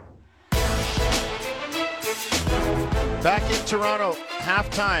Back in Toronto,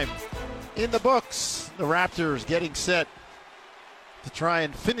 halftime in the books. The Raptors getting set to try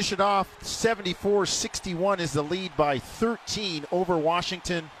and finish it off. 74-61 is the lead by 13 over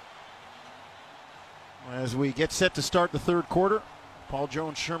Washington. As we get set to start the third quarter, Paul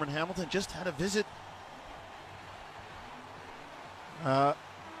Jones, Sherman Hamilton just had a visit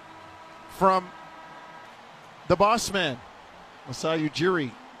from the boss man, Masai Ujiri,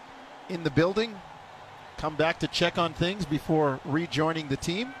 in the building. Come back to check on things before rejoining the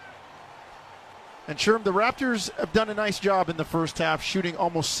team. And Sherm, the Raptors have done a nice job in the first half, shooting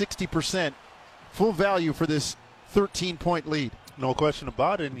almost 60%. Full value for this 13-point lead. No question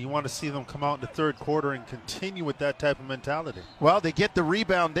about it, and you want to see them come out in the third quarter and continue with that type of mentality. Well, they get the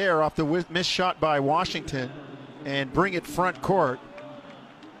rebound there off the missed shot by Washington and bring it front court.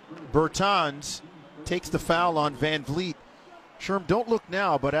 Bertans takes the foul on Van Vliet. Sherm, don't look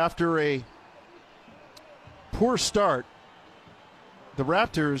now, but after a poor start, the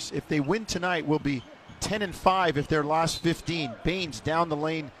Raptors, if they win tonight, will be 10-5 if their last 15. Baines down the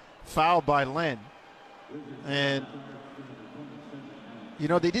lane, fouled by Len. And, you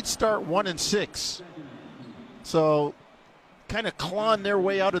know, they did start 1-6. So kind of clawing their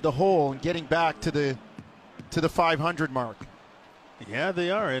way out of the hole and getting back to the 500 mark. Yeah,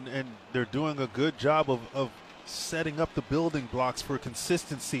 they are, and they're doing a good job of setting up the building blocks for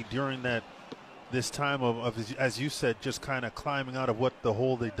consistency during this time of, as you said, just kind of climbing out of what the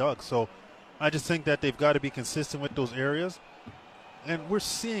hole they dug. So I just think that they've got to be consistent with those areas. And we're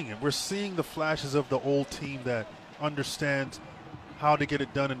seeing it. We're seeing the flashes of the old team that understands how to get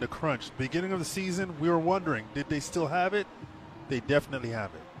it done in the crunch. Beginning of the season, we were wondering, did they still have it? They definitely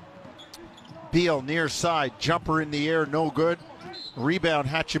have it. Beal near side, jumper in the air, no good. Rebound,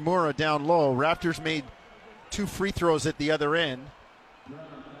 Hachimura down low. Raptors made 2 free throws at the other end.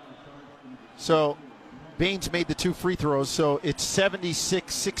 So Baines made the 2 free throws, so it's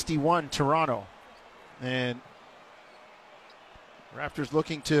 76-61 Toronto. And Raptors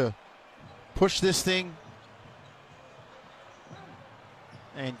looking to push this thing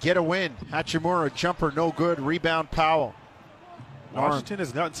and get a win. Hachimura, jumper, no good. Rebound, Powell. Washington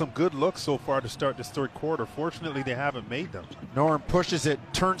has gotten some good looks so far to start this third quarter. Fortunately, they haven't made them. Norm pushes it,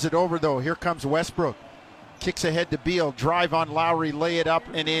 turns it over, though. Here comes Westbrook. Kicks ahead to Beal. Drive on Lowry, lay it up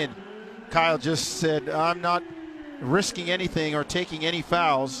and in. Kyle just said, I'm not risking anything or taking any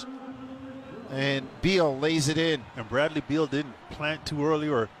fouls. And Beal lays it in. And Bradley Beal didn't plant too early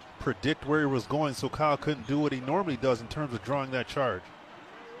or predict where he was going, so Kyle couldn't do what he normally does in terms of drawing that charge.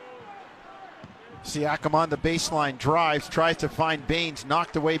 Siakam on the baseline, drives, tries to find Baines,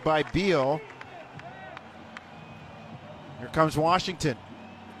 knocked away by Beal. Here comes Washington.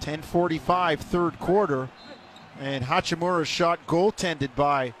 10:45, third quarter. And Hachimura's shot goaltended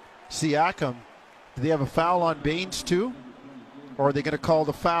by Siakam. Do they have a foul on Baines too? Or are they going to call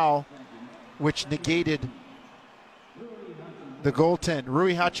the foul which negated the goaltend?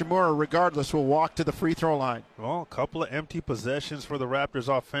 Rui Hachimura, regardless, will walk to the free throw line. Well, a couple of empty possessions for the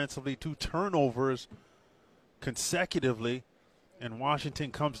Raptors offensively, 2 turnovers consecutively, and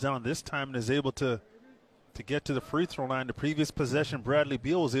Washington comes down this time and is able to get to the free throw line. The previous possession, Bradley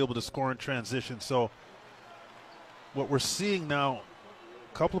Beal was able to score in transition. So what we're seeing now,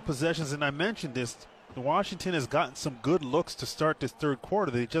 a couple of possessions, and I mentioned this, Washington has gotten some good looks to start this third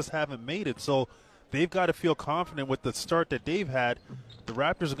quarter. They just haven't made it. So they've got to feel confident with the start that they've had. The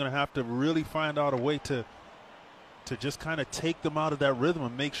Raptors are going to have to really find out a way to just kind of take them out of that rhythm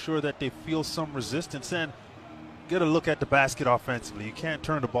and make sure that they feel some resistance and get a look at the basket offensively. You can't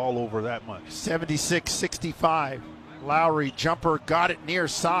turn the ball over that much. 76-65. Lowry, jumper, got it near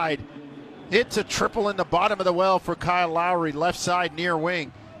side. It's a triple in the bottom of the well for Kyle Lowry, left side near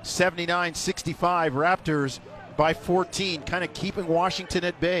wing. 79-65, Raptors by 14, kind of keeping Washington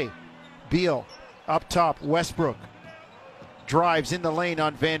at bay. Beal up top, Westbrook drives in the lane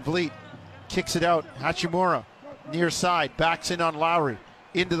on Van Vliet, kicks it out. Hachimura near side, backs in on Lowry,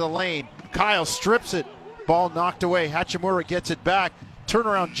 into the lane. Kyle strips it, ball knocked away. Hachimura gets it back,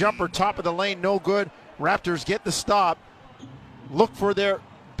 turnaround jumper, top of the lane, no good. Raptors get the stop, look for their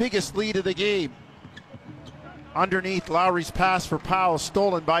biggest lead of the game. Underneath, Lowry's pass for Powell,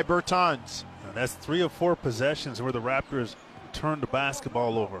 stolen by Bertans. Now that's 3 of 4 possessions where the Raptors turned the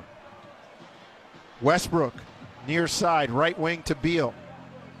basketball over. Westbrook, near side, right wing to Beal.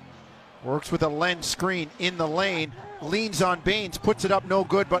 Works with a Len screen in the lane, leans on Baines, puts it up, no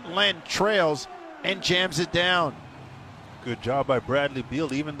good, but Len trails and jams it down. Good job by Bradley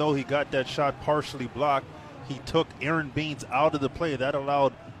Beal. Even though he got that shot partially blocked, he took Aaron Baines out of the play. That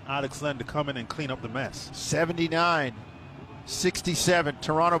allowed Alex Len to come in and clean up the mess. 79-67,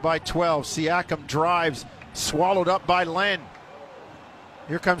 Toronto by 12. Siakam drives, Swallowed up by Len.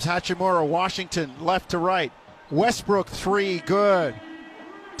 Here comes Hachimura. Washington left to right. Westbrook three, good.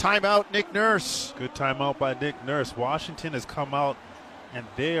 Timeout, Nick Nurse. Good timeout by Nick Nurse. Washington has come out and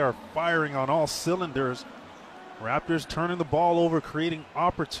they are firing on all cylinders. Raptors turning the ball over, creating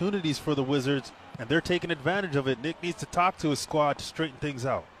opportunities for the Wizards, and they're taking advantage of it. Nick needs to talk to his squad to straighten things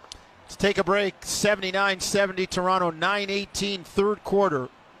out. Let's take a break. 79-70 Toronto, 9:18 third quarter.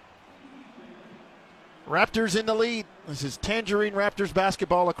 Raptors in the lead. This is Tangerine Raptors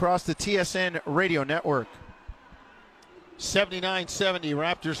basketball across the TSN radio network. 79-70,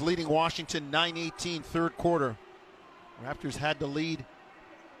 Raptors leading Washington, 9:18 third quarter. Raptors had the lead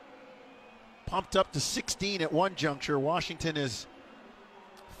pumped up to 16 at one juncture. Washington has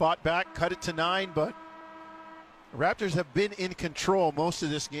fought back, cut it to 9, but Raptors have been in control most of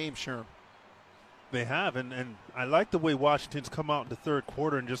this game, Sherm. They have, and I like the way Washington's come out in the third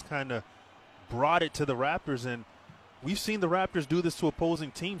quarter and just kind of brought it to the Raptors. And we've seen the Raptors do this to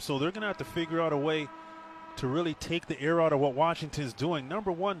opposing teams, so they're going to have to figure out a way to really take the air out of what Washington's doing.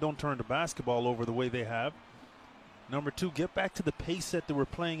 Number one, don't turn the basketball over the way they have. Number two, get back to the pace that they were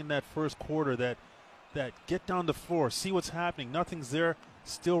playing in that first quarter, that get down the floor, see what's happening. Nothing's there,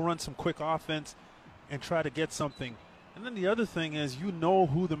 still run some quick offense and try to get something. And then the other thing is, you know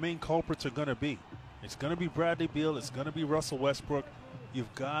who the main culprits are going to be. It's going to be Bradley Beal. It's going to be Russell Westbrook.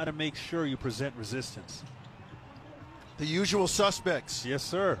 You've got to make sure you present resistance. The usual suspects. Yes,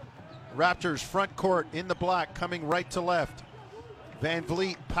 sir. Raptors front court in the black, coming right to left. Van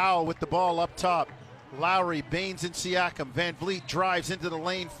Vliet, Powell with the ball up top. Lowry, Baines, and Siakam. Van Vliet drives into the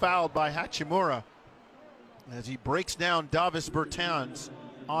lane, fouled by Hachimura as he breaks down Davis Bertans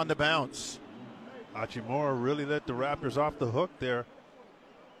on the bounce. Hachimura really let the Raptors off the hook there.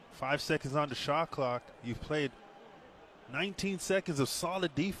 5 seconds on the shot clock. You've played 19 seconds of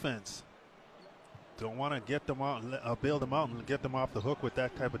solid defense. Don't want to get them out, bail them out and get them off the hook with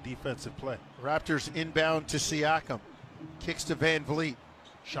that type of defensive play. Raptors inbound to Siakam. Kicks to Van Vliet.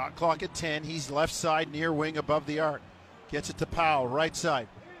 Shot clock at 10. He's left side near wing above the arc. Gets it to Powell, right side.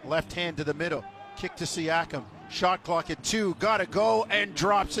 Left hand to the middle. Kick to Siakam. Shot clock at 2. Gotta go, and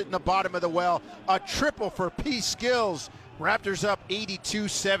drops it in the bottom of the well. A triple for P. Skills. Raptors up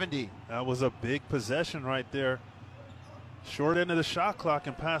 82-70. That was a big possession right there. Short end of the shot clock,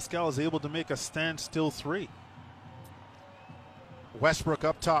 and Pascal is able to make a standstill 3. Westbrook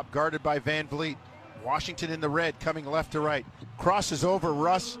up top, guarded by Van Vliet. Washington in the red, coming left to right. Crosses over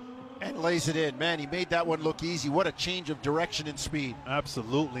Russ and lays it in. Man, he made that one look easy. What a change of direction and speed.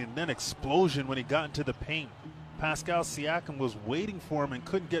 Absolutely, and then explosion when he got into the paint. Pascal Siakam was waiting for him and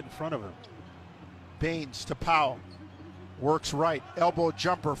couldn't get in front of him. Baines to Powell. Works right. Elbow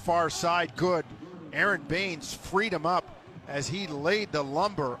jumper, far side, good. Aaron Baines freed him up as he laid the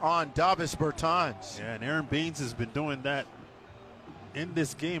lumber on Davis Bertans. Yeah, and Aaron Baines has been doing that in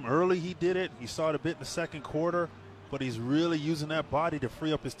this game. Early he did it. You saw it a bit in the second quarter, but he's really using that body to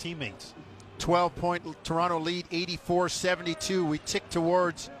free up his teammates. 12-point Toronto lead, 84-72. We tick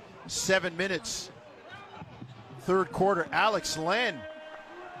towards 7 minutes. Third quarter, Alex Len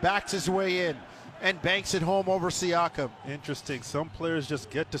backs his way in and banks it home over Siakam. Interesting. Some players just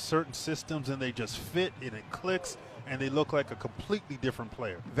get to certain systems and they just fit and it clicks and they look like a completely different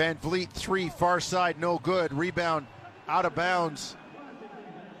player. Van Vliet, 3, far side, no good. Rebound out of bounds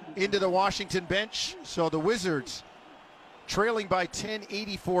into the Washington bench. So the Wizards trailing by 10,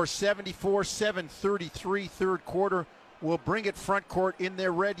 84-74, 7:33 third quarter. Will bring it front court in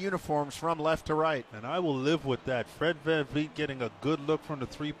their red uniforms from left to right. And I will live with that. Fred VanVleet getting a good look from the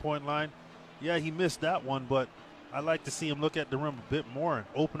three-point line. Yeah, he missed that one, but I like to see him look at the rim a bit more and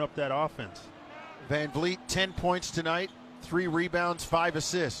open up that offense. Van Vliet, 10 points tonight, 3 rebounds, 5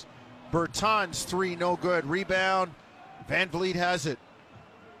 assists. Bertans, 3, no good. Rebound, Van Vliet has it.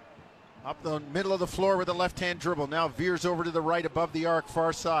 Up the middle of the floor with a left-hand dribble. Now veers over to the right above the arc,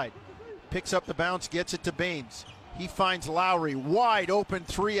 far side. Picks up the bounce, gets it to Baines. He finds Lowry, wide open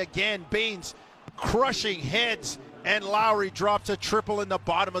 3 again. Baines crushing heads, and Lowry drops a triple in the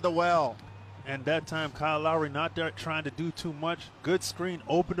bottom of the well. And that time, Kyle Lowry not there trying to do too much. Good screen,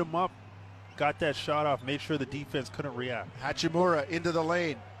 opened him up, got that shot off, made sure the defense couldn't react. Hachimura into the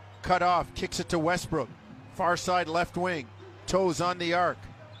lane, cut off, kicks it to Westbrook. Far side left wing, toes on the arc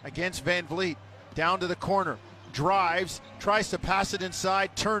against Van Vliet. Down to the corner, drives, tries to pass it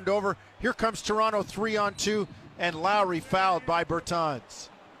inside, turned over. Here comes Toronto 3-on-2. And Lowry fouled by Bertans.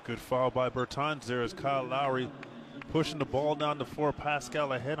 Good foul by Bertans there as Kyle Lowry pushing the ball down the floor.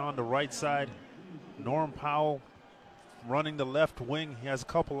 Pascal ahead on the right side. Norm Powell running the left wing. He has a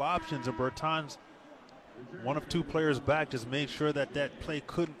couple options, and Bertans one of two players back just made sure that that play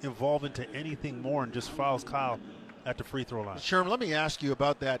couldn't evolve into anything more and just fouls Kyle at the free throw line. Sherman, let me ask you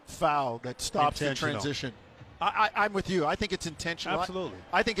about that foul that stops the transition. I'm with you. I think it's intentional. Absolutely.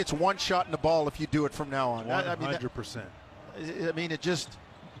 I think it's one shot in the ball if you do it from now on. 100%. I mean, it just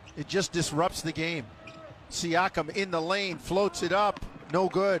disrupts the game. Siakam in the lane, floats it up, no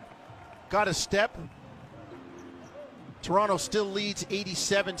good. Got a step. Toronto still leads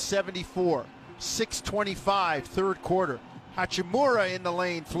 87-74. 6:25, third quarter. Hachimura in the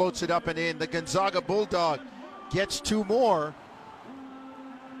lane, floats it up and in. The Gonzaga Bulldog gets two more.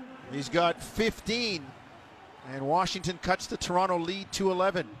 He's got 15. And Washington cuts the Toronto lead to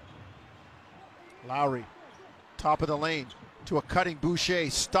 11. Lowry, top of the lane, to a cutting Boucher,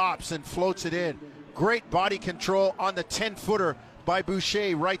 stops and floats it in. Great body control on the 10-footer by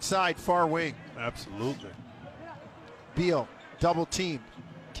Boucher, right side, far wing. Absolutely. Beal, double teamed,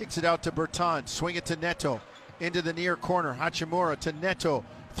 kicks it out to Bertan, swing it to Neto, into the near corner. Hachimura to Neto,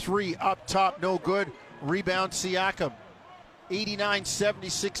 three up top, no good. Rebound Siakam.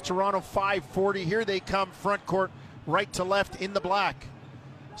 89-76, Toronto 5:40. Here they come, front court, right to left in the black.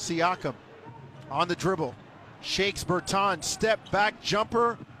 Siakam on the dribble, shakes Bertan, step back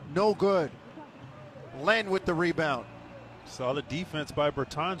jumper, no good. Len with the rebound. Solid defense by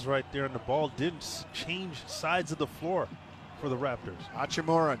Bertans right there, and the ball didn't change sides of the floor for the Raptors.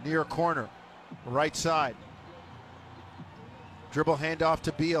 Hachimura near corner, right side. Dribble handoff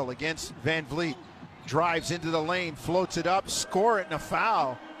to Beal against Van Vliet. Drives into the lane, floats it up, score it, and a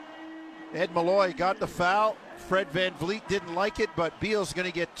foul. Ed Malloy got the foul. Fred Van Vliet didn't like it, but Beal's going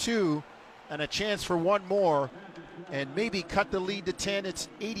to get two and a chance for one more and maybe cut the lead to 10. It's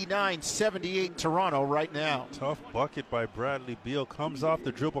 89-78 Toronto right now. Tough bucket by Bradley Beal. Comes off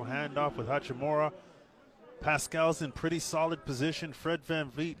the dribble handoff with Hachimura. Pascal's in pretty solid position. Fred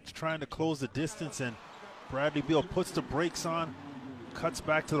Van Vliet trying to close the distance, and Bradley Beal puts the brakes on. Cuts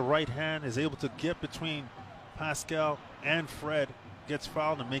back to the right hand, is able to get between Pascal and Fred, gets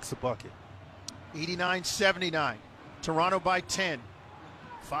fouled and makes the bucket. 89-79, Toronto by 10.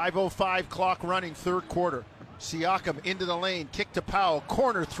 5:05 clock running, third quarter. Siakam into the lane, kick to Powell,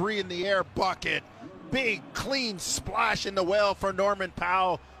 corner three in the air, bucket. Big, clean splash in the well for Norman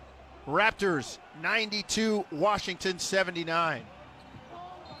Powell. Raptors 92, Washington 79.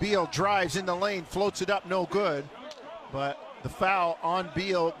 Beal drives in the lane, floats it up, no good. But the foul on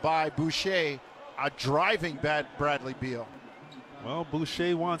Beal by Boucher, a driving Bradley Beal. Well,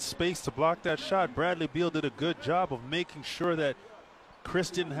 Boucher wants space to block that shot. Bradley Beal did a good job of making sure that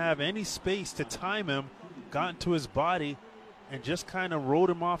Chris didn't have any space to time him, got into his body, and just kind of rode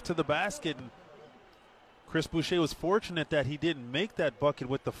him off to the basket. And Chris Boucher was fortunate that he didn't make that bucket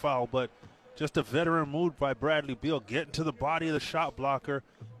with the foul, but just a veteran move by Bradley Beal, getting to the body of the shot blocker.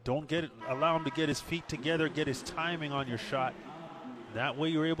 Don't allow him to get his feet together, get his timing on your shot. That way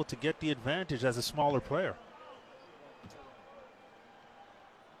you're able to get the advantage as a smaller player.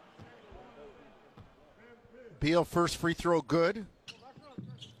 Beal first free throw good.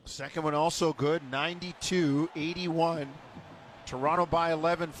 Second one also good, 92-81. Toronto by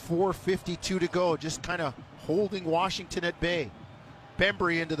 11, 4:52 to go. Just kind of holding Washington at bay.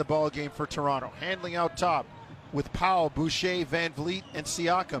 Bembry into the ball game for Toronto. Handling out top with Powell, Boucher, Van Vliet, and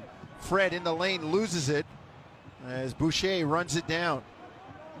Siakam. Fred in the lane loses it as Boucher runs it down.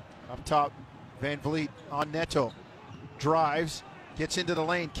 Up top, Van Vliet on Neto. Drives, gets into the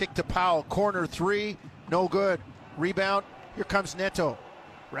lane, kick to Powell, corner three, no good. Rebound, here comes Neto.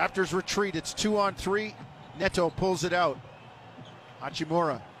 Raptors retreat, it's 2-on-3. Neto pulls it out.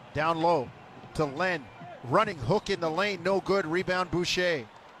 Hachimura down low to Len. Running hook in the lane, no good. Rebound Boucher.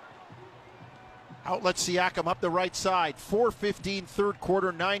 Outlet Siakam up the right side. 4:15 third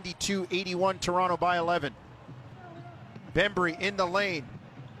quarter, 92-81 Toronto by 11. Bembry in the lane.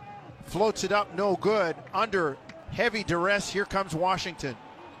 Floats it up, no good. Under heavy duress, here comes Washington.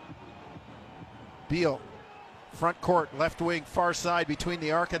 Beal, front court, left wing, far side between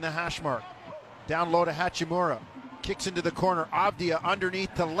the arc and the hash mark. Down low to Hachimura. Kicks into the corner. Avdia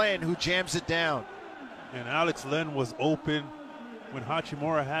underneath to Len, who jams it down. And Alex Len was open when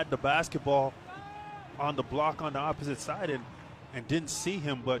Hachimura had the basketball on the block on the opposite side and didn't see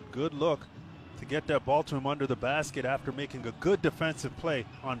him, but good look to get that ball to him under the basket after making a good defensive play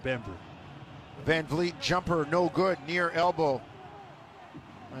on Bembry. Van Vliet jumper, no good, near elbow.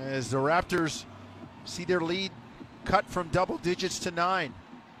 As the Raptors see their lead cut from double digits to 9.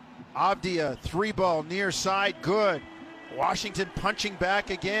 Avdia, three ball, near side, good. Washington punching back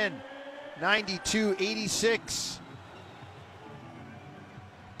again, 92-86.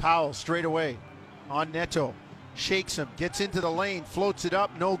 Powell straight away on Neto. Shakes him, gets into the lane, floats it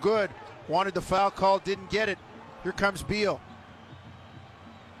up, no good. Wanted the foul call, didn't get it. Here comes Beal.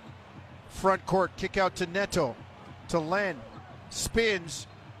 Front court, kick out to Neto. To Len. Spins.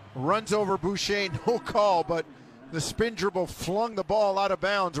 Runs over Boucher, no call, but the spin dribble flung the ball out of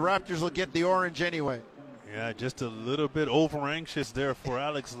bounds. Raptors will get the orange anyway. Yeah, just a little bit over anxious there for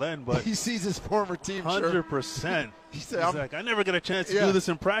Alex Len, but he sees his former team. 100%. He's like, I never get a chance to do this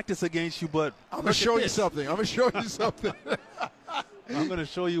in practice against you, but I'm going to show you something. I'm going to show you something. I'm going to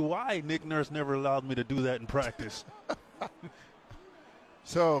show you why Nick Nurse never allowed me to do that in practice.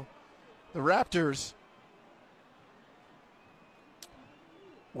 So, the Raptors,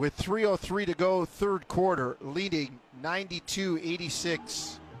 with 3:03 to go, third quarter, leading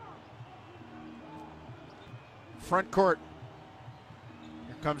 92-86. Front court.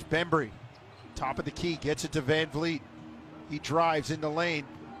 Here comes Bembry. Top of the key, gets it to Van Vliet. He drives in the lane,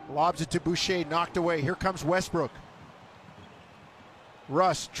 lobs it to Boucher, knocked away. Here comes Westbrook.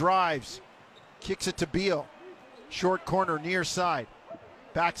 Russ drives, kicks it to Beal. Short corner, near side.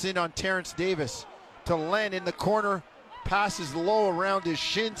 Backs in on Terrence Davis. To Len in the corner. Passes low around his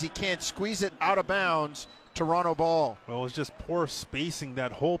shins. He can't squeeze it, out of bounds. Toronto ball. Well, it was just poor spacing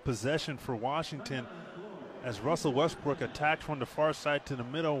that whole possession for Washington. As Russell Westbrook attacked from the far side to the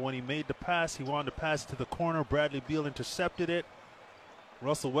middle, when he made the pass, he wanted to pass to the corner. Bradley Beal intercepted it.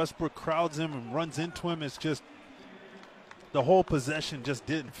 Russell Westbrook crowds him and runs into him. It's just the whole possession just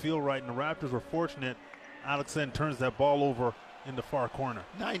didn't feel right, and the Raptors were fortunate. Alex Len turns that ball over in the far corner.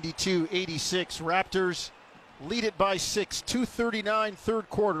 92-86. Raptors lead it by 6. 2:39 third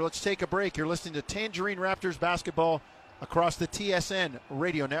quarter. Let's take a break. You're listening to Tangerine Raptors basketball across the TSN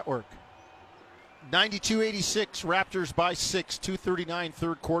radio network. 92-86, Raptors by 6, 2:39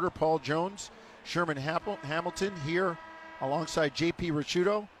 third quarter. Paul Jones, Sherman Hamilton here alongside JP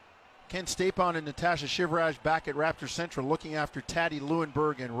Ricciuto. Ken Stapon and Natasha Shivraj back at Raptor Central looking after Taddy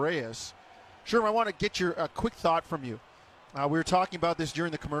Lewinberg and Reyes. Sherman, I want to get a quick thought from you. We were talking about this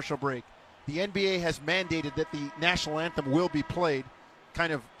during the commercial break. The NBA has mandated that the national anthem will be played,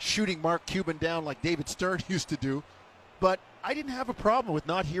 kind of shooting Mark Cuban down like David Stern used to do. But I didn't have a problem with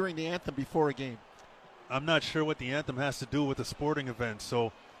not hearing the anthem before a game. I'm not sure what the anthem has to do with a sporting event,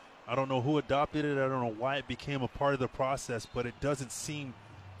 so I don't know who adopted it. I don't know why it became a part of the process, but it doesn't seem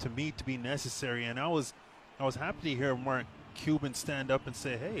to me to be necessary. And I was happy to hear Mark Cuban stand up and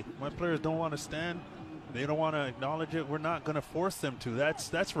say, hey, my players don't want to stand. They don't want to acknowledge it. We're not going to force them to.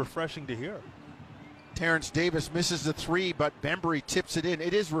 That's refreshing to hear. Terrence Davis misses the three, but Bembry tips it in.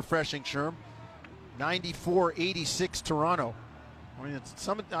 It is refreshing, Sherm. 94-86 Toronto. I mean,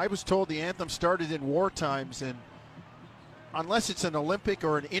 I was told the anthem started in war times, and unless it's an Olympic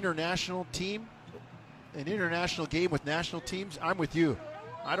or an international team, an international game with national teams, I'm with you.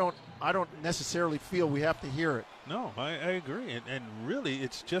 I don't necessarily feel we have to hear it. No, I agree. And really,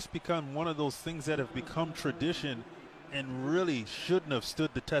 it's just become one of those things that have become tradition and really shouldn't have stood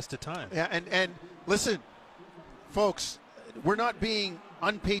the test of time. Yeah, and listen, folks, we're not being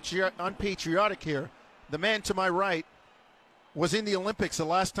unpatriotic here. The man to my right was in the Olympics the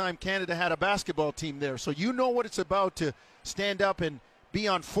last time Canada had a basketball team there. So you know what it's about to stand up and be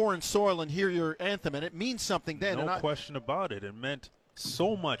on foreign soil and hear your anthem, and it means something then. No question about it. It meant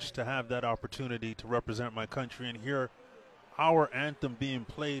so much to have that opportunity to represent my country and hear our anthem being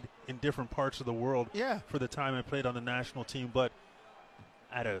played in different parts of the world for the time I played on the national team. But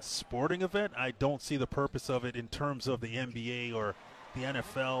at a sporting event, I don't see the purpose of it in terms of the NBA or the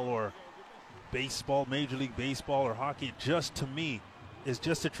NFL or baseball, Major League Baseball or hockey. It just, to me, is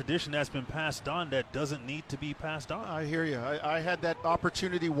just a tradition that's been passed on that doesn't need to be passed on. I hear you. I had that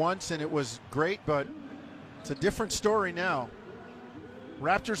opportunity once, and it was great, but it's a different story now.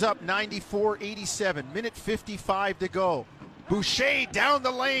 Raptors up 94-87, minute 55 to go. Boucher down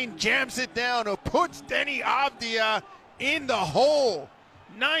the lane, jams it down, who puts Denny Avdia in the hole.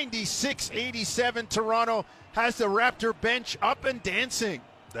 96-87, Toronto has the Raptor bench up and dancing.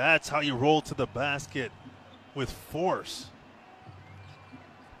 That's how you roll to the basket with force.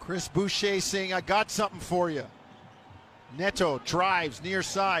 Chris Boucher saying, I got something for you. Neto drives near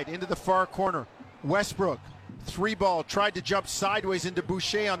side into the far corner. Westbrook, three ball, tried to jump sideways into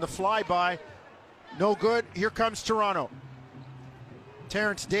Boucher on the flyby. No good. Here comes Toronto.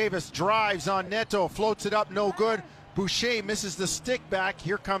 Terrence Davis drives on Neto, floats it up, no good. Boucher misses the stick back.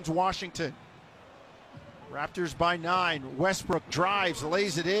 Here comes Washington. Raptors by 9. Westbrook drives,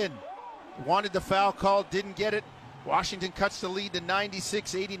 lays it in. Wanted the foul call, didn't get it. Washington cuts the lead to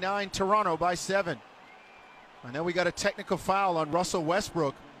 96-89. Toronto by 7. And then we got a technical foul on Russell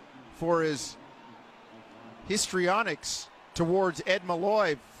Westbrook for his histrionics towards Ed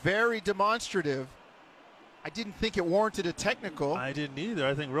Malloy. Very demonstrative. I didn't think it warranted a technical. I didn't either.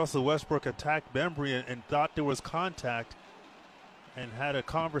 I think Russell Westbrook attacked Bembry and thought there was contact and had a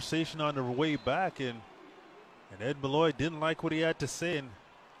conversation on the way back, and Ed Malloy didn't like what he had to say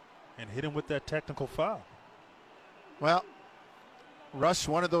and hit him with that technical foul. Well, Russ,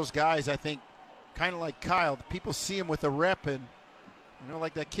 one of those guys, I think, kind of like Kyle. People see him with a rep, and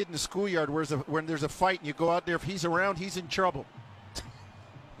like that kid in the schoolyard when there's a fight and you go out there, if he's around, he's in trouble.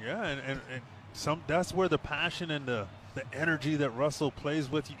 Yeah, and that's where the passion and the energy that Russell plays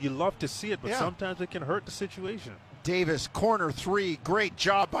with, you love to see it, but sometimes it can hurt the situation. Davis, corner three, great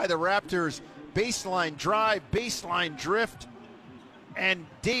job by the Raptors. Baseline drive, baseline drift, and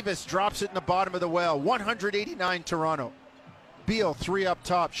Davis drops it in the bottom of the well. 189 Toronto. Beal, three up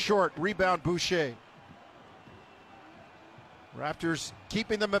top, short, rebound Boucher. Raptors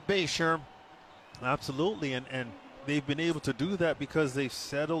keeping them at bay, Sherm. Absolutely, and they've been able to do that because they've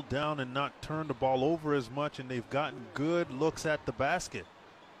settled down and not turned the ball over as much, and they've gotten good looks at the basket.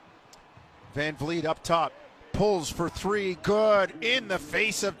 Van Vliet up top, pulls for three, good, in the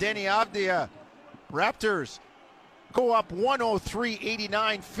face of Denny Avdia. Raptors go up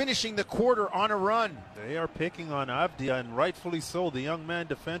 103-89, finishing the quarter on a run. They are picking on Avdia, and rightfully so. The young man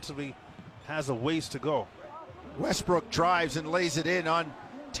defensively has a ways to go. Westbrook drives and lays it in on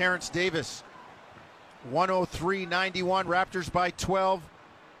Terrence Davis. 103-91, Raptors by 12.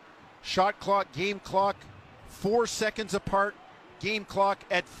 Shot clock, game clock, 4 seconds apart. Game clock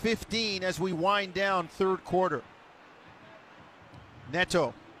at 15 as we wind down third quarter.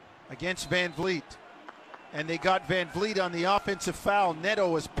 Neto against Van Vliet. And they got Van Vliet on the offensive foul.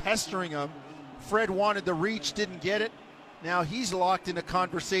 Neto was pestering him. Fred wanted the reach, didn't get it. Now he's locked in a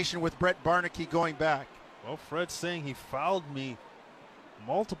conversation with Brett Barnaky going back. Well, Fred's saying he fouled me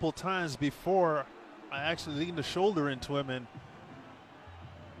multiple times before I actually leaned the shoulder into him, and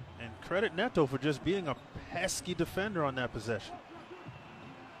credit Neto for just being a pesky defender on that possession.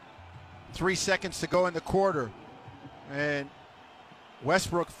 3 seconds to go in the quarter, and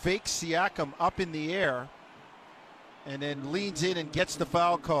Westbrook fakes Siakam up in the air and then leans in and gets the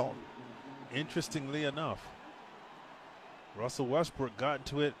foul call. Interestingly enough, Russell Westbrook got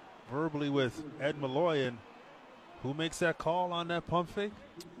into it verbally with Ed Malloy, and who makes that call on that pump fake?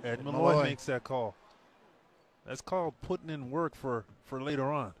 Ed Malloy makes that call. That's called putting in work for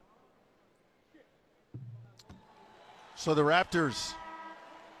later on. So the Raptors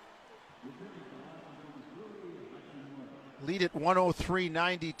lead at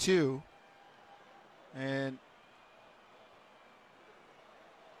 103-92, and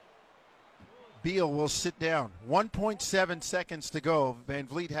Beal will sit down. 1.7 seconds to go. Van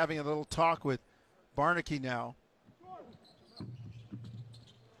Vliet having a little talk with Barnaky now.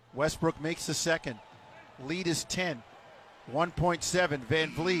 Westbrook makes the second. Lead is 10. 1.7.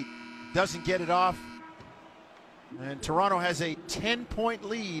 Van Vliet doesn't get it off. And Toronto has a 10-point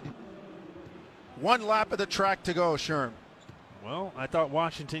lead. One lap of the track to go, Sherm. Well, I thought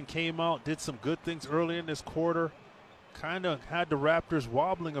Washington came out, did some good things early in this quarter. Kind of had the Raptors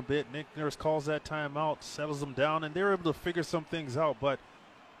wobbling a bit. Nick Nurse calls that timeout, settles them down, and they're able to figure some things out. But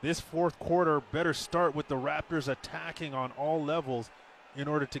this fourth quarter better start with the Raptors attacking on all levels in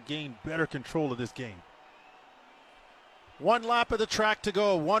order to gain better control of this game. One lap of the track to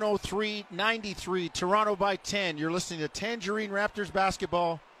go, 103-93, Toronto by 10. You're listening to Tangerine Raptors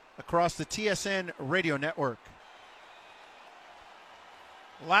basketball across the TSN radio network.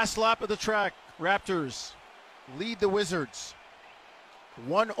 Last lap of the track, Raptors lead the Wizards,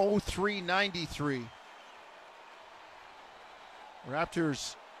 103-93.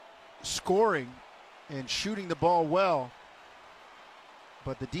 Raptors scoring and shooting the ball well,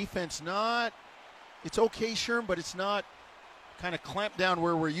 but the defense not, it's okay, Sherm, but it's not kind of clamped down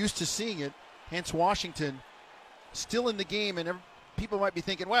where we're used to seeing it. Hence Washington still in the game, and people might be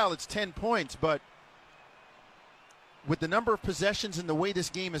thinking, well, it's 10 points, but with the number of possessions and the way this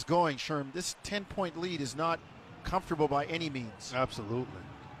game is going, Sherm, this 10-point lead is not comfortable by any means. Absolutely.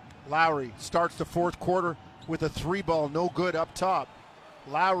 Lowry starts the fourth quarter with a three ball, no good up top.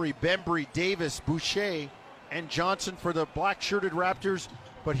 Lowry, Bembry, Davis, Boucher, and Johnson for the black-shirted Raptors.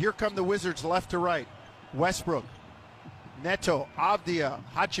 But here come the Wizards left to right. Westbrook, Neto, Avdia,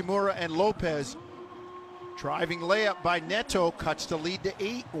 Hachimura, and Lopez. Driving layup by Neto cuts the lead to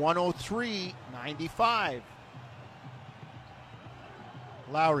 8, 103-95.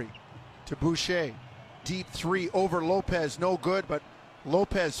 Lowry to Boucher. Deep three over Lopez, no good, but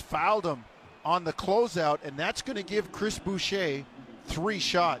Lopez fouled him on the closeout, and that's going to give Chris Boucher 3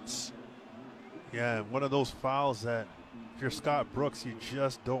 shots. Yeah, one of those fouls that if you're Scott Brooks, you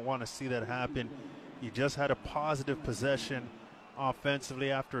just don't want to see that happen. You just had a positive possession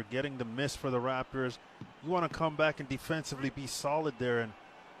offensively after getting the miss for the Raptors, You want to come back and defensively be solid there. And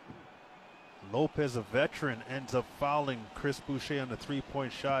Lopez, a veteran, ends up fouling Chris Boucher on the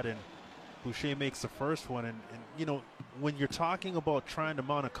three-point shot, and Boucher makes the first one. And, you know, when you're talking about trying to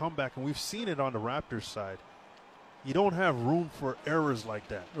mount a comeback, and we've seen it on the Raptors side, you don't have room for errors like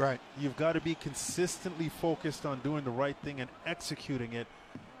that. Right. You've got to be consistently focused on doing the right thing and executing it.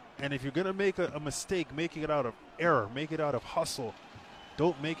 And if you're going to make a mistake, make it out of error, make it out of hustle.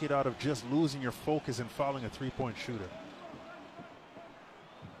 Don't make it out of just losing your focus and fouling a three-point shooter.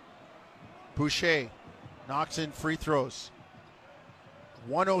 Boucher knocks in free throws.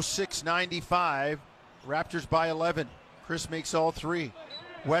 106-95. Raptors by 11. Chris makes all three.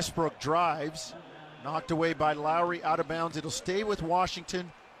 Westbrook drives. Knocked away by Lowry, out of bounds. It'll stay with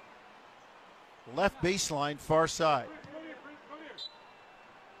Washington. Left baseline, far side.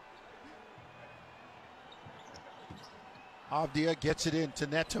 Avdia gets it in to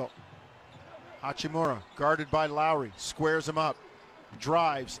Neto. Hachimura, guarded by Lowry, squares him up.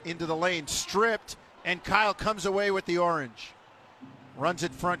 Drives into the lane, stripped, and Kyle comes away with the orange. Runs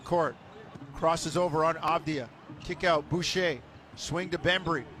it front court. Crosses over on Avdia. Kick out, Boucher. Swing to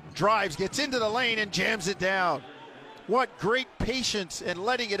Bembry. Drives, gets into the lane, and jams it down. What great patience and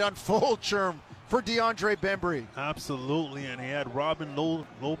letting it unfold, Sherm, for DeAndre Bembry. Absolutely, and he had Robin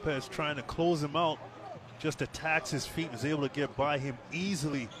Lopez trying to close him out. Just attacks his feet and is able to get by him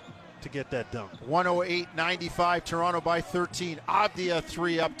easily to get that dunk. 108-95, Toronto by 13. Avdia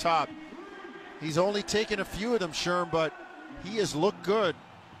three up top. He's only taken a few of them, Sherm, but he has looked good.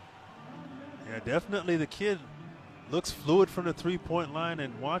 Yeah, definitely the kid looks fluid from the three-point line,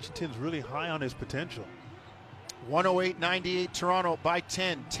 and Washington's really high on his potential. 108-98, Toronto by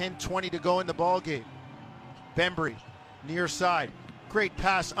 10. 10:20 to go in the ball game. Bembry, near side. Great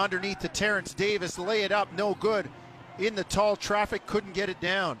pass underneath to Terrence Davis. Lay it up, no good. In the tall traffic, couldn't get it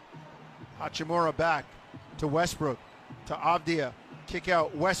down. Hachimura back to Westbrook, to Avdia. Kick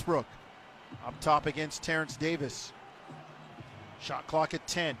out Westbrook. Up top against Terrence Davis. Shot clock at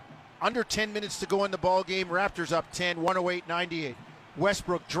 10. Under 10 minutes to go in the ball game. Raptors up 10, 108-98.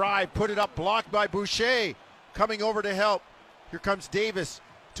 Westbrook drive, put it up, blocked by Boucher. Coming over to help. Here comes Davis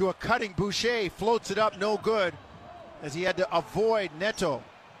to a cutting Boucher. Floats it up, no good, as he had to avoid Neto.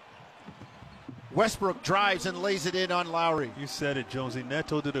 Westbrook drives and lays it in on Lowry. You said it, Jonesy.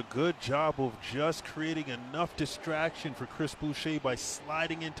 Neto did a good job of just creating enough distraction for Chris Boucher by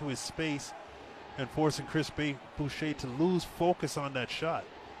sliding into his space and forcing Chris Boucher to lose focus on that shot.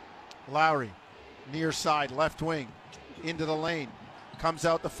 Lowry, near side, left wing, into the lane. Comes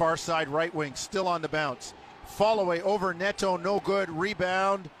out the far side, right wing, still on the bounce. Fall away over Neto, no good.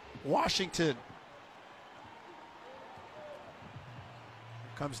 Rebound, Washington.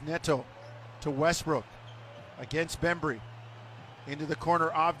 Comes Neto to Westbrook against Bembry. Into the corner,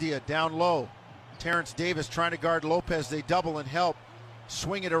 Avdia down low. Terrence Davis trying to guard Lopez. They double and help.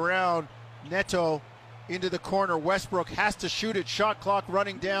 Swing it around. Neto into the corner. Westbrook has to shoot it. Shot clock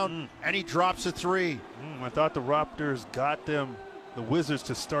running down, and he drops a three. I thought the Raptors got them, the Wizards,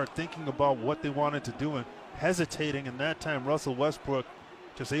 to start thinking about what they wanted to do and hesitating, and that time Russell Westbrook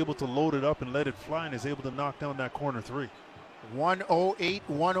just able to load it up and let it fly and is able to knock down that corner three.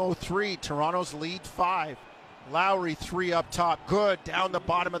 108-103. Toronto's lead 5. Lowry three up top. Good. Down the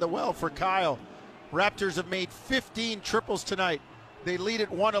bottom of the well for Kyle. Raptors have made 15 triples tonight. They lead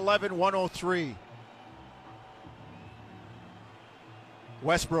at 111-103.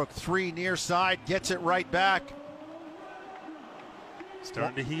 Westbrook three near side. Gets it right back.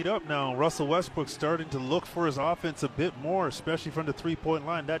 Starting to heat up now. Russell Westbrook starting to look for his offense a bit more, especially from the three-point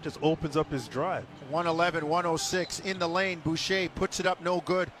line. That just opens up his drive. 111-106 in the lane. Boucher puts it up, no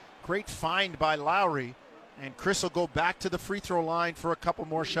good. Great find by Lowry. And Chris will go back to the free throw line for a couple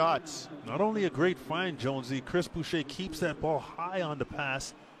more shots. Not only a great find, Jonesy, Chris Boucher keeps that ball high on the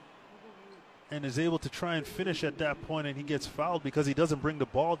pass and is able to try and finish at that point, and he gets fouled because he doesn't bring the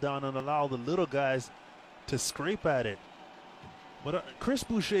ball down and allow the little guys to scrape at it. But Chris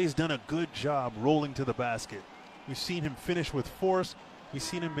Boucher's done a good job rolling to the basket. We've seen him finish with force. We've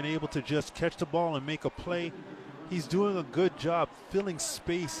seen him been able to just catch the ball and make a play. He's doing a good job filling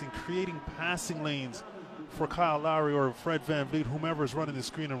space and creating passing lanes for Kyle Lowry or Fred VanVleet, whomever is running the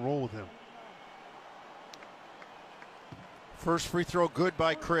screen and roll with him. First free throw good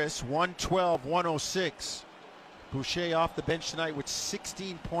by Chris. 112-106. Boucher off the bench tonight with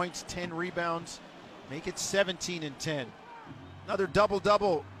 16 points, 10 rebounds. Make it 17 and 10. Another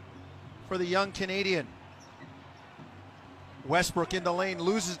double-double for the young Canadian. Westbrook in the lane,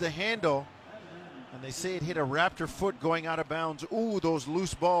 loses the handle. And they say it hit a Raptor foot going out of bounds. Ooh, those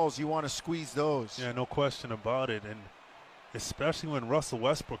loose balls, you want to squeeze those. Yeah, no question about it. And especially when Russell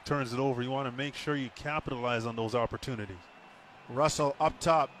Westbrook turns it over. You want to make sure you capitalize on those opportunities. Russell up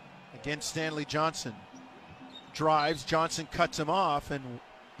top against Stanley Johnson. Drives, Johnson cuts him off, and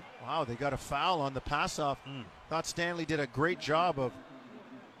wow, they got a foul on the pass-off. Thought Stanley did a great job of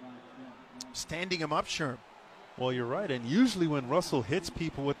standing him up, Sherm. Well, you're right, and usually when Russell hits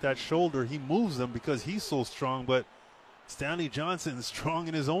people with that shoulder, he moves them because he's so strong, but Stanley Johnson is strong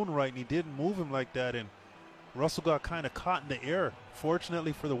in his own right, and he didn't move him like that, and Russell got kind of caught in the air.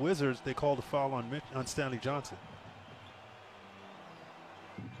 Fortunately for the Wizards, they called a foul on Stanley Johnson.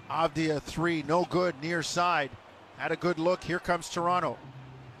 Avdia 3, no good, near side. Had a good look. Here comes Toronto.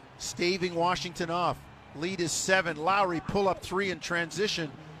 Staving Washington off. Lead is 7. Lowry pull up 3 in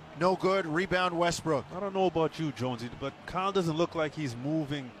transition. No good. Rebound Westbrook. I don't know about you, Jonesy, but Kyle doesn't look like he's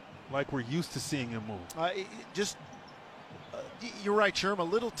moving like we're used to seeing him move. You're right, Sherm. A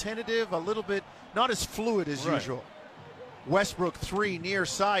little tentative, a little bit not as fluid as usual. Westbrook 3, near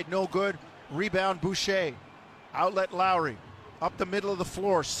side, no good. Rebound Boucher. Outlet Lowry. Up the middle of the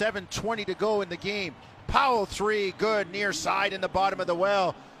floor. 7:20 to go in the game. Powell 3, good, near side in the bottom of the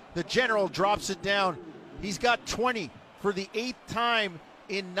well. The General drops it down. He's got 20 for the 8th time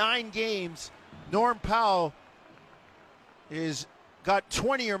in 9 games. Norm Powell is got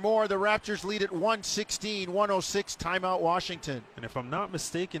 20 or more. The Raptors lead at 116-106. Timeout Washington. And if I'm not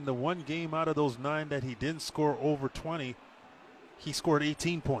mistaken, the one game out of those 9 that he didn't score over 20, he scored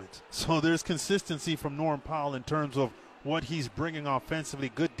 18 points. So there's consistency from Norm Powell in terms of what he's bringing offensively.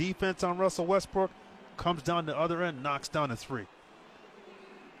 Good defense on Russell Westbrook. Comes down the other end, knocks down a 3.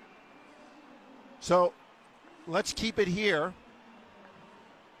 So let's keep it here.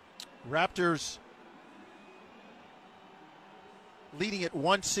 Raptors leading at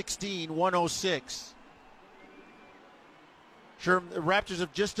 116-106. Sure, the Raptors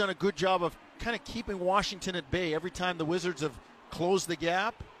have just done a good job of kind of keeping Washington at bay. Every time the Wizards have closed the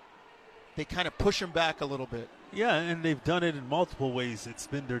gap, they kind of push them back a little bit. Yeah, and they've done it in multiple ways. It's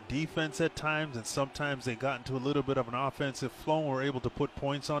been their defense at times, and sometimes they got into a little bit of an offensive flow and were able to put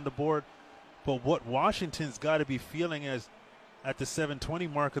points on the board. But what Washington's got to be feeling as at the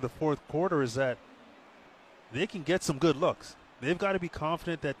 7:20 mark of the fourth quarter is that they can get some good looks. They've got to be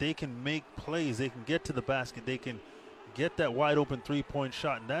confident that they can make plays. They can get to the basket. They can get that wide open three-point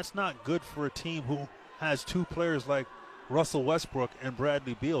shot. And that's not good for a team who has 2 players like Russell Westbrook and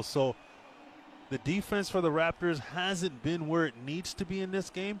Bradley Beal. So the defense for the Raptors hasn't been where it needs to be in this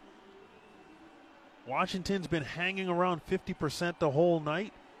game. Washington's been hanging around 50% the whole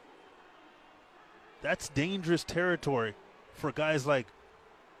night. That's dangerous territory for guys like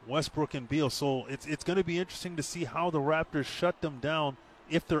Westbrook and Beal. So it's going to be interesting to see how the Raptors shut them down,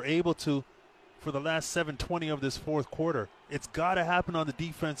 if they're able to, for the last 7:20 of this fourth quarter. It's got to happen on the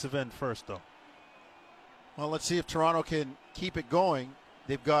defensive end first, though. Well, let's see if Toronto can keep it going.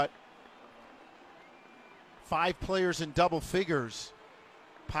 They've got 5 players in double figures.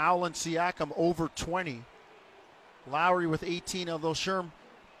 Powell and Siakam over 20. Lowry with 18, although Sherm,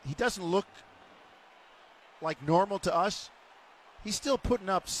 he doesn't look like normal to us. He's still putting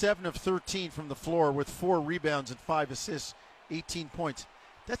up 7 of 13 from the floor with 4 rebounds and 5 assists, 18 points.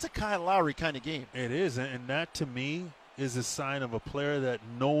 That's a Kyle Lowry kind of game. It is, and that to me is a sign of a player that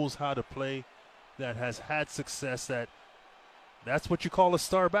knows how to play, that has had success, that's what you call a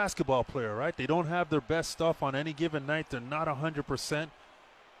star basketball player, right? They don't have their best stuff on any given night. They're not 100%,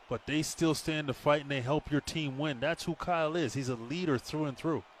 but they still stand to fight and they help your team win. That's who Kyle is. He's a leader through and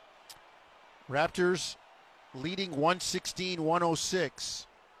through. Raptors leading 116-106,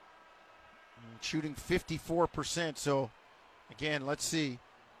 shooting 54%. So, again, let's see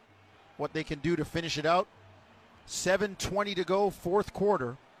what they can do to finish it out. 7:20 to go, fourth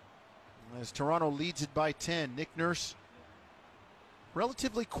quarter, as Toronto leads it by 10. Nick Nurse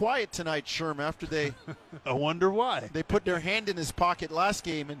relatively quiet tonight, Sherm, after they I wonder why. They put their hand in his pocket last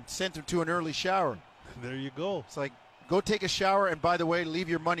game and sent him to an early shower. There you go. It's like, go take a shower, and by the way, leave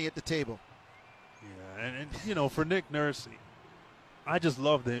your money at the table. Yeah, and you know, for Nick Nurse, I just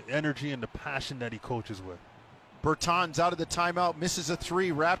love the energy and the passion that he coaches with. Bertans out of the timeout, misses a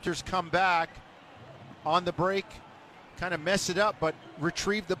 3. Raptors come back on the break, kind of mess it up, but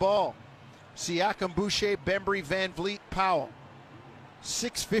retrieve the ball. Siakam, Boucher, Bembry, Van Vliet, Powell.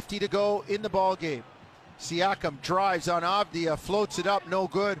 6:50 to go in the ball game. Siakam drives on Avdia, floats it up, no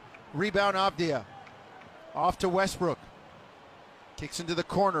good. Rebound Avdia. Off to Westbrook. Kicks into the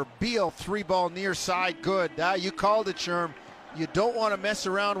corner. Beal, 3-ball near side, good. You called it, Sherm. You don't want to mess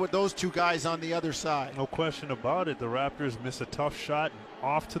around with those 2 guys on the other side. No question about it. The Raptors miss a tough shot.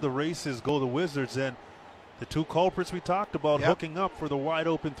 Off to the races go the Wizards, and the 2 culprits we talked about hooking up for the wide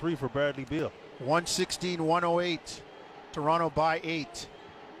open 3 for Bradley Beal. 116-108. Toronto by 8.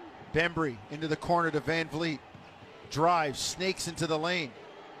 Bembry into the corner to Van Vliet. Drives, snakes into the lane.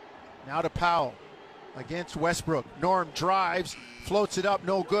 Now to Powell against Westbrook. Norm drives, floats it up,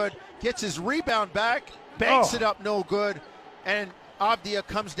 no good. Gets his rebound back, banks it up, no good. And Avdia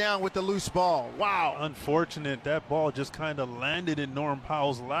comes down with the loose ball. Wow. Unfortunate. That ball just kind of landed in Norm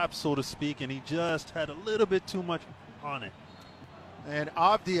Powell's lap, so to speak, and he just had a little bit too much on it. And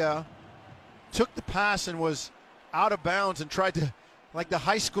Avdia took the pass and was out of bounds and tried to, like the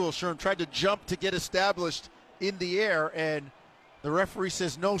high school Sherm, tried to jump to get established in the air, and the referee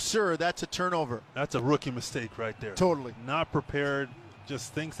says, no, sir, that's a turnover. That's a rookie mistake right there. Totally. Not prepared,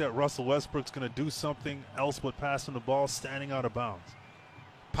 just thinks that Russell Westbrook's going to do something else but passing the ball, standing out of bounds.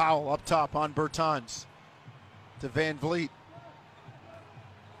 Powell up top on Bertans to Van Vliet.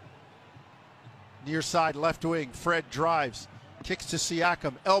 Near side left wing, Fred drives, kicks to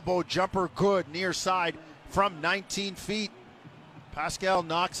Siakam, elbow jumper, good, near side from 19 feet. Pascal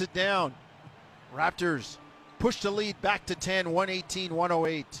knocks it down. Raptors push the lead back to 10,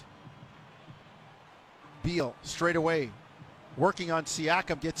 118-108. Beal straight away, working on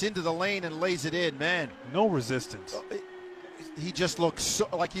Siakam, gets into the lane and lays it in. Man, no resistance. He just looked so,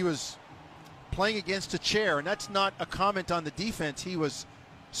 like he was playing against a chair, and that's not a comment on the defense. He was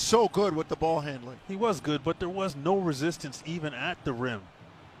so good with the ball handling. He was good, but there was no resistance even at the rim.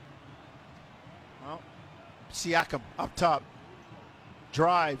 Well, Siakam up top.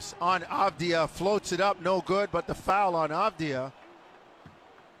 Drives on Avdia, floats it up, no good, but the foul on Avdia.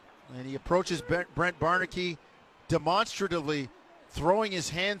 And he approaches Brent Barnaky, demonstratively throwing his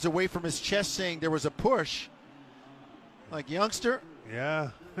hands away from his chest, saying there was a push. Like, youngster, yeah,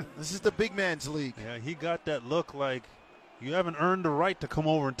 this is the big man's league. Yeah, he got that look like, you haven't earned the right to come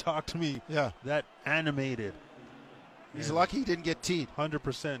over and talk to me. Yeah. That animated. He's lucky he didn't get teed.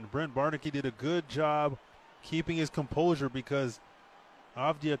 100%. Brent Barnaky did a good job keeping his composure because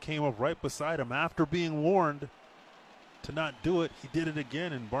Avdia came up right beside him after being warned to not do it. He did it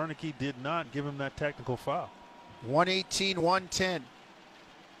again, and Barnaky did not give him that technical foul. 118-110.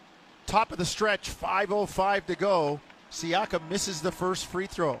 Top of the stretch, 5:05 to go. Siakam misses the first free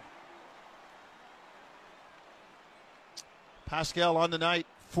throw. Pascal on the night,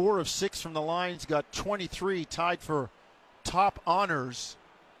 4 of 6 from the line. He's got 23, tied for top honors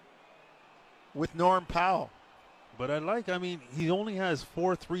with Norm Powell. But he only has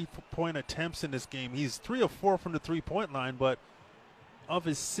 4 3-point attempts in this game. He's 3 of 4 from the 3-point line, but of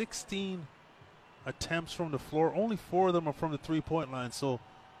his 16 attempts from the floor, only 4 of them are from the 3-point line. So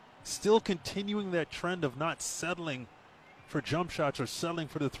still continuing that trend of not settling for jump shots or settling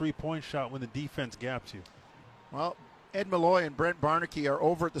for the 3-point shot when the defense gaps you. Well, Ed Malloy and Brent Barnaky are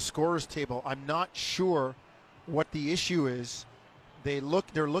over at the scorer's table. I'm not sure what the issue is. They're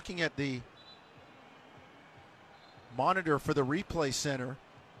looking at the monitor for the replay center.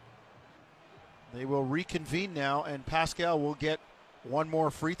 They will reconvene now, and Pascal will get one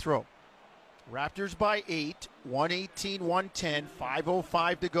more free throw. Raptors by 8, 118-110,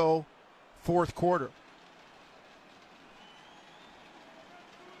 5:05 to go, fourth quarter.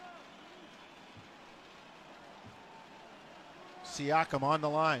 Siakam on the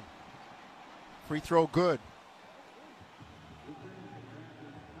line. Free throw good.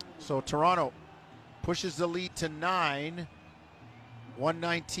 So Toronto pushes the lead to 9,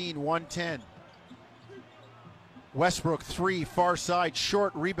 119-110. Westbrook 3, far side,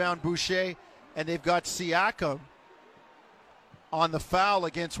 short, rebound Boucher, and they've got Siakam on the foul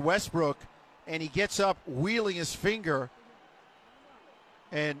against Westbrook, and he gets up wheeling his finger,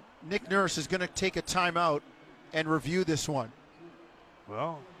 and Nick Nurse is going to take a timeout and review this one.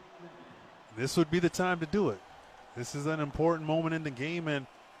 Well, this would be the time to do it. This is an important moment in the game, and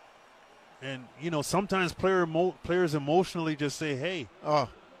sometimes players emotionally just say, hey,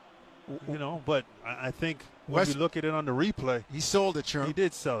 but I think when we look at it on the replay, he sold it, Sherm. He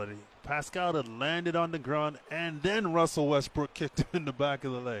did sell it. Pascal had landed on the ground, and then Russell Westbrook kicked him in the back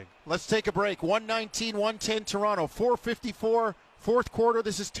of the leg. Let's take a break. 119-110 Toronto, 4:54, fourth quarter.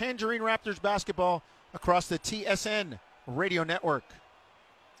 This is Tangerine Raptors basketball across the TSN radio network.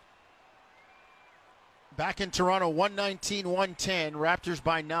 Back in Toronto, 119-110, Raptors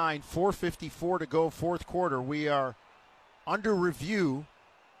by 9, 4:54 to go, fourth quarter. We are under review,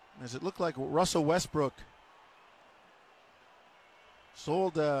 as it looked like Russell Westbrook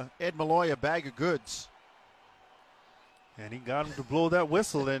sold Ed Malloy a bag of goods. And he got him to blow that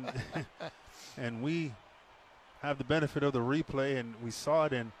whistle, and and we have the benefit of the replay, and we saw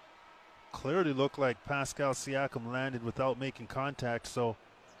it, and clearly looked like Pascal Siakam landed without making contact, so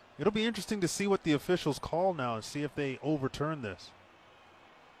it'll be interesting to see what the officials call now and see if they overturn this.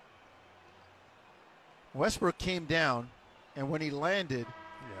 Westbrook came down, And when he landed,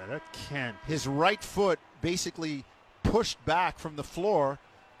 Yeah, that can't. his right foot basically pushed back from the floor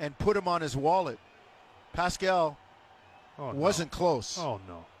and put him on his wallet. Pascal wasn't close. Oh,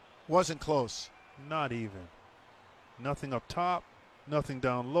 no. Wasn't close. Not even. Nothing up top, nothing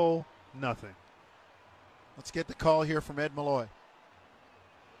down low, nothing. Let's get the call here from Ed Malloy.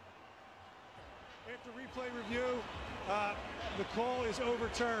 After replay review, the call is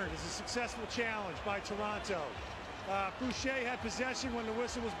overturned. It's a successful challenge by Toronto. Boucher had possession when the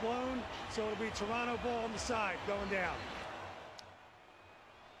whistle was blown, so it'll be Toronto ball on the side going down.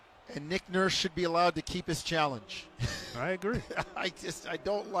 And Nick Nurse should be allowed to keep his challenge. I agree. I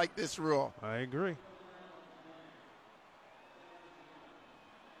don't like this rule. I agree.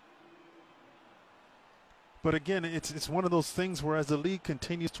 But again, it's one of those things where as the league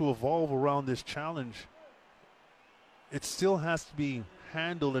continues to evolve around this challenge, it still has to be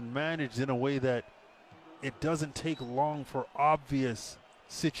handled and managed in a way that it doesn't take long for obvious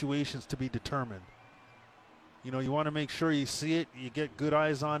situations to be determined. You know, you want to make sure you see it, you get good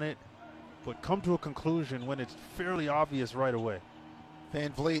eyes on it, but come to a conclusion when it's fairly obvious right away.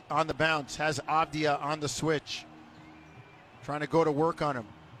 Van Vliet on the bounce, has Avdia on the switch. Trying to go to work on him.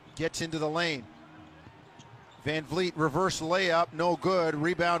 Gets into the lane. Van Vliet reverse layup, no good.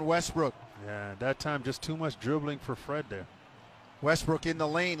 Rebound Westbrook. Yeah, that time just too much dribbling for Fred there. Westbrook in the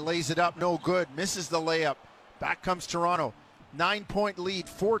lane, lays it up, no good. Misses the layup. Back comes Toronto. 9-point lead,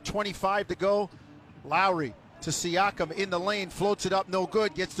 4:25 to go. Lowry to Siakam in the lane, floats it up, no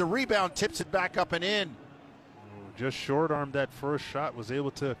good. Gets the rebound, tips it back up and in. Just short-armed that first shot, was able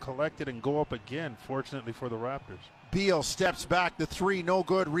to collect it and go up again, fortunately for the Raptors. Beal steps back, the three, no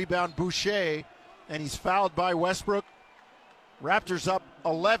good. Rebound Boucher, and he's fouled by Westbrook. Raptors up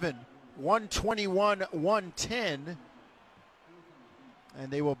 11, 121-110. And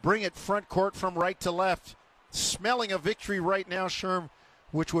they will bring it front court from right to left. Smelling a victory right now, Sherm,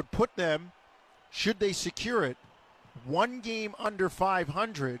 which would put them, should they secure it, one game under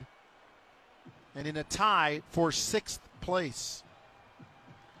 500 and in a tie for 6th place.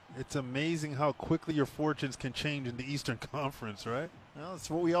 It's amazing how quickly your fortunes can change in the Eastern Conference, right? Well, that's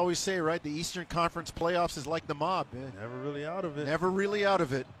what we always say, right? The Eastern Conference playoffs is like the mob. Never really out of it. Never really out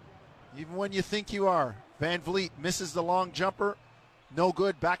of it. Even when you think you are. Van Vliet misses the long jumper. No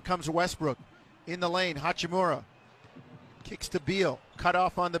good. Back comes Westbrook. In the lane, Hachimura. Kicks to Beal. Cut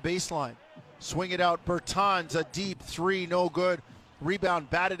off on the baseline. Swing it out. Bertans, a deep three. No good. Rebound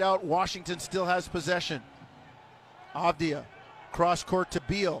batted out. Washington still has possession. Avdia. Cross court to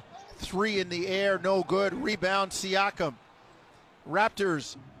Beal. Three in the air. No good. Rebound Siakam.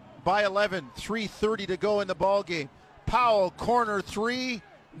 Raptors by 11. 3:30 to go in the ball game. Powell, corner three.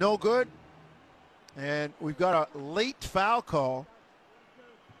 No good. And we've got a late foul call.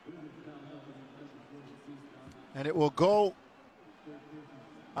 And it will go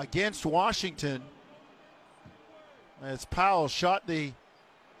against Washington as Powell shot the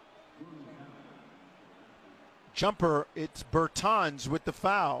jumper. It's Bertans with the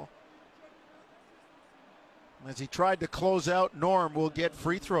foul. As he tried to close out, Norm will get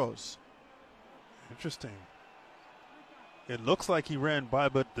free throws. Interesting. It looks like he ran by,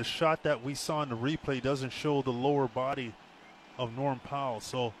 but the shot that we saw in the replay doesn't show the lower body of Norm Powell.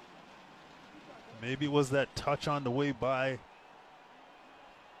 So maybe it was that touch on the way by,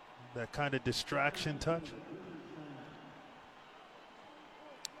 that kind of distraction touch.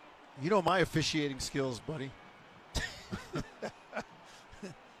 You know my officiating skills, buddy.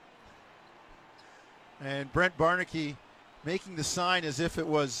 And Brent Barnaky making the sign as if it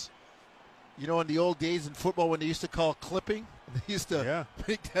was, you know, in the old days in football when they used to call clipping. They used to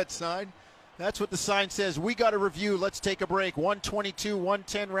make that sign. That's what the sign says. We got a review. Let's take a break.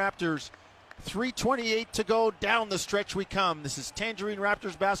 122-110 Raptors. 3:28 to go. Down the stretch we come. This is Tangerine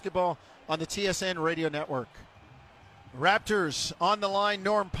Raptors basketball on the TSN Radio Network. Raptors on the line.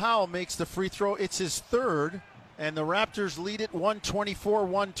 Norm Powell makes the free throw. It's his third, and the Raptors lead it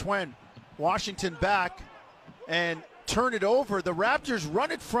 124-120. Washington back and turn it over. The Raptors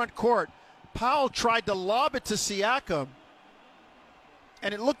run it front court. Powell tried to lob it to Siakam,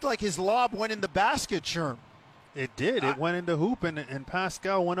 and it looked like his lob went in the basket, Sherm. It did. It went in the hoop, and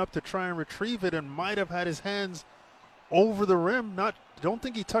Pascal went up to try and retrieve it and might have had his hands over the rim. Don't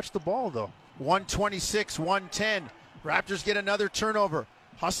think he touched the ball, though. 126-110. Raptors get another turnover.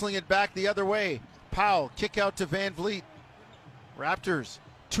 Hustling it back the other way. Powell, kick out to Van Vliet. Raptors,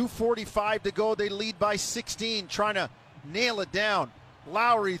 2:45 to go. They lead by 16, trying to nail it down.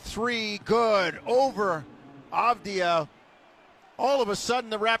 Lowry, three, good. Over Avdia. All of a sudden,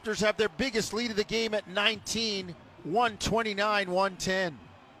 the Raptors have their biggest lead of the game at 19, 129-110.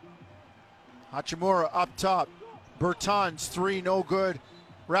 Hachimura up top. Bertans, three, no good.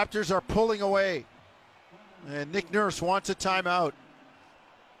 Raptors are pulling away. And Nick Nurse wants a timeout.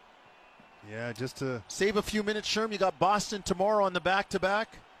 Yeah, just to save a few minutes, Sherm. You got Boston tomorrow on the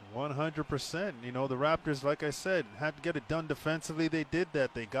back-to-back. 100%. You know, the Raptors, like I said, had to get it done defensively. They did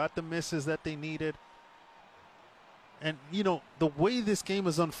that. They got the misses that they needed. And, you know, the way this game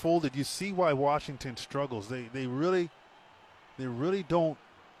has unfolded, you see why Washington struggles. They really don't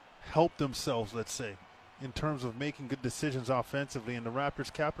help themselves, let's say, in terms of making good decisions offensively, and the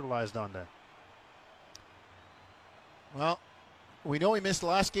Raptors capitalized on that. Well, we know he missed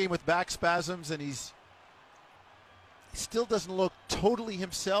last game with back spasms, and he still doesn't look totally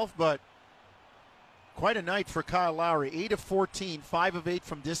himself, but quite a night for Kyle Lowry. 8 of 14, 5 of 8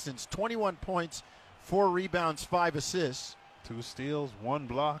 from distance, 21 points, 4 rebounds, 5 assists. 2 steals, 1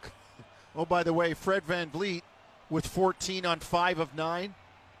 block. Oh, by the way, Fred VanVleet with 14 on 5 of 9,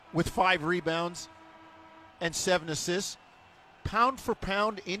 with 5 rebounds and 7 assists. Pound for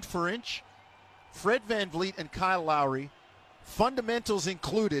pound, inch for inch, Fred VanVleet and Kyle Lowry, fundamentals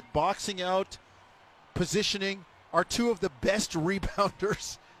included, boxing out, positioning, are 2 of the best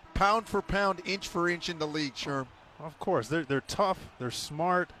rebounders, pound for pound, inch for inch in the league, Sherm. Of course, they're tough, they're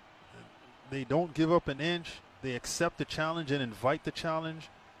smart, they don't give up an inch, they accept the challenge and invite the challenge.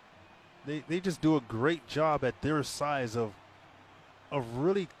 They just do a great job at their size of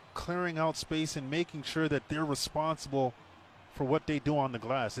really clearing out space and making sure that they're responsible for what they do on the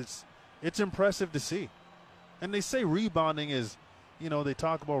glass. It's impressive to see. And they say rebounding is, you know, they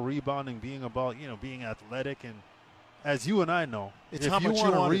talk about rebounding being about, you know, being athletic, and as you and I know, it's if how much you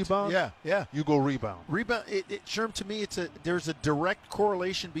want to rebound, yeah, you go rebound. Sherm, to me, there's a direct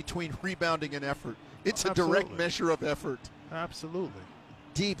correlation between rebounding and effort. It's a direct measure of effort. Absolutely.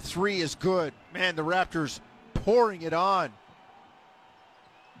 Deep three is good. Man, the Raptors pouring it on.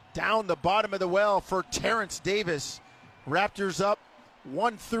 Down the bottom of the well for Terrence Davis. Raptors up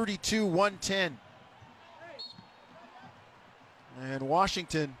 132-110. And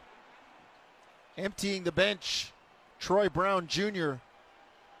Washington emptying the bench. Troy Brown Jr.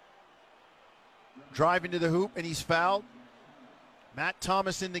 driving to the hoop, and he's fouled. Matt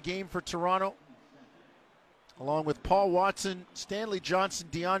Thomas in the game for Toronto, along with Paul Watson, Stanley Johnson,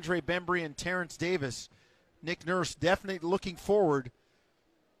 DeAndre Bembry, and Terrence Davis. Nick Nurse definitely looking forward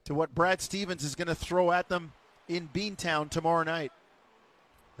to what Brad Stevens is going to throw at them in Beantown tomorrow night.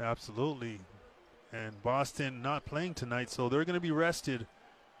 Absolutely. And Boston not playing tonight, so they're going to be rested,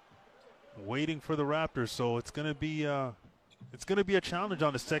 waiting for the Raptors. So it's going to be a challenge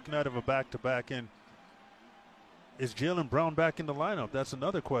on the second night of a back-to-back. And is Jaylen Brown back in the lineup? That's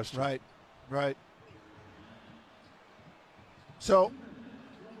another question. Right. So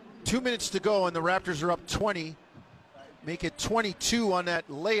 2 minutes to go, and the Raptors are up 20. Make it 22 on that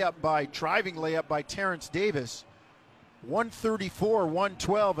driving layup by Terrence Davis.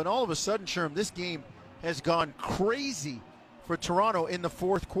 134-112, and all of a sudden, Sherm, this game has gone crazy for Toronto in the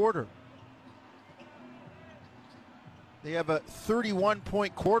fourth quarter. They have a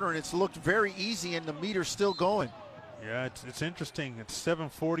 31-point quarter, and it's looked very easy, and the meter's still going. Yeah, it's interesting. It's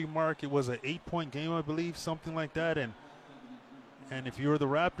 7:40 mark. It was an 8-point game, I believe, something like that. And if you were the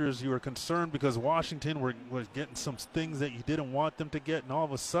Raptors, you were concerned because Washington was getting some things that you didn't want them to get, and all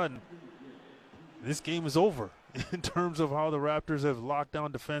of a sudden, this game is over in terms of how the Raptors have locked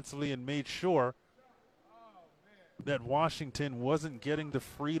down defensively and made sure that Washington wasn't getting the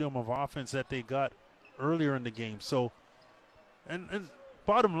freedom of offense that they got earlier in the game. So, and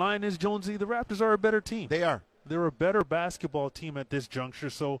bottom line is, Jonesy, the Raptors are a better team. They are. They're a better basketball team at this juncture,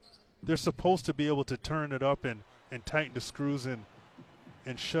 so they're supposed to be able to turn it up and tighten the screws and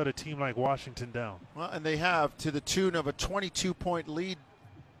shut a team like Washington down. Well, and they have, to the tune of a 22-point lead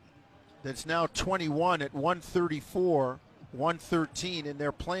that's now 21 at 134-113, and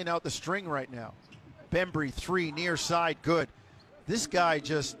they're playing out the string right now. Bembry, 3, near side, good. This guy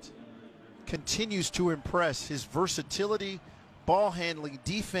just continues to impress. His versatility, ball handling,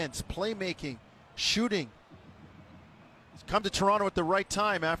 defense, playmaking, shooting. He's come to Toronto at the right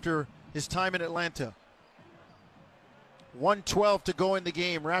time after his time in Atlanta. 1:12 to go in the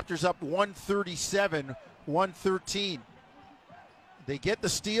game. Raptors up 137-113. They get the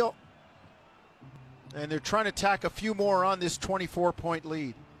steal, and they're trying to tack a few more on this 24-point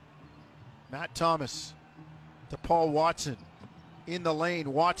lead. Matt Thomas to Paul Watson in the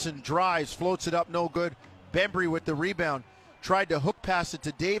lane. Watson drives, floats it up, no good. Bembry with the rebound. Tried to hook pass it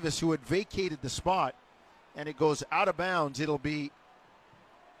to Davis, who had vacated the spot, and it goes out of bounds. It'll be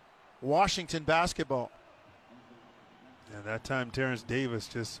Washington basketball. And that time, Terrence Davis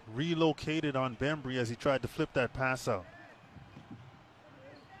just relocated on Bembry as he tried to flip that pass out.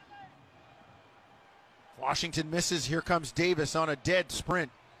 Washington misses. Here comes Davis on a dead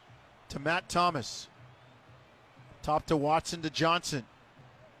sprint to Matt Thomas. Top to Watson to Johnson.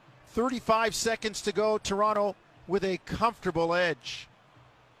 35 seconds to go. Toronto with a comfortable edge.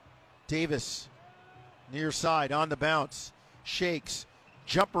 Davis near side on the bounce. Shakes.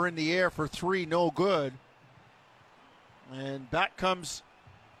 Jumper in the air for three. No good. And back comes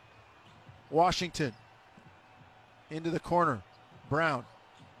Washington. Into the corner. Brown.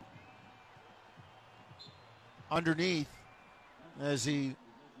 Underneath as he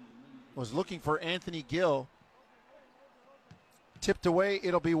was looking for Anthony Gill. Tipped away.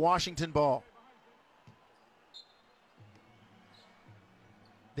 It'll be Washington ball.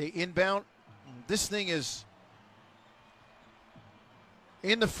 They inbound. This thing is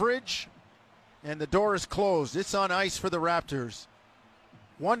in the fridge, and the door is closed. It's on ice for the Raptors.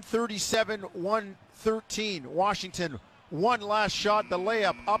 137-113. Washington, one last shot, the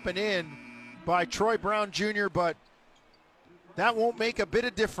layup up and in by Troy Brown Jr., but that won't make a bit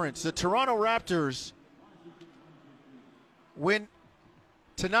of difference. The Toronto Raptors win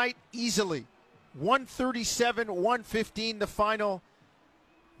tonight easily. 137-115 the final.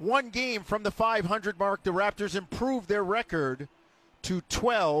 One game from the 500 mark. The Raptors improved their record to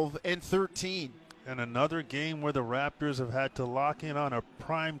 12-13. And another game where the Raptors have had to lock in on a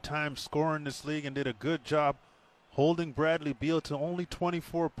prime-time scorer in this league and did a good job holding Bradley Beal to only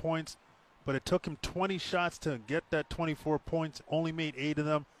 24 points. But it took him 20 shots to get that 24 points, only made 8 of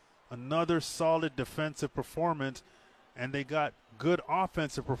them. Another solid defensive performance, and they got good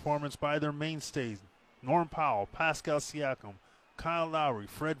offensive performance by their mainstays. Norm Powell, Pascal Siakam, Kyle Lowry,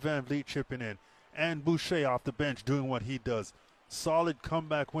 Fred VanVleet chipping in, and Boucher off the bench doing what he does. Solid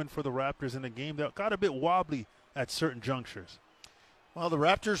comeback win for the Raptors in a game that got a bit wobbly at certain junctures. Well, the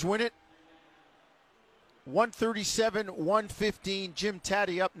Raptors win it. 137-115. Jim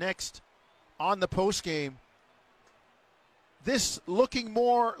Taddy up next on the postgame. This looking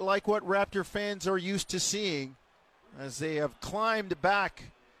more like what Raptor fans are used to seeing as they have climbed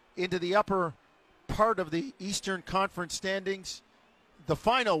back into the upper part of the Eastern Conference standings. The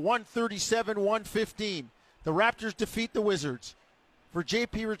final 137-115. The Raptors defeat the Wizards. For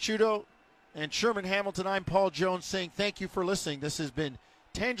JP Ricciuto and Sherman Hamilton, I'm Paul Jones saying thank you for listening. This has been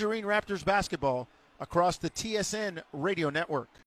Tangerine Raptors basketball across the TSN radio network.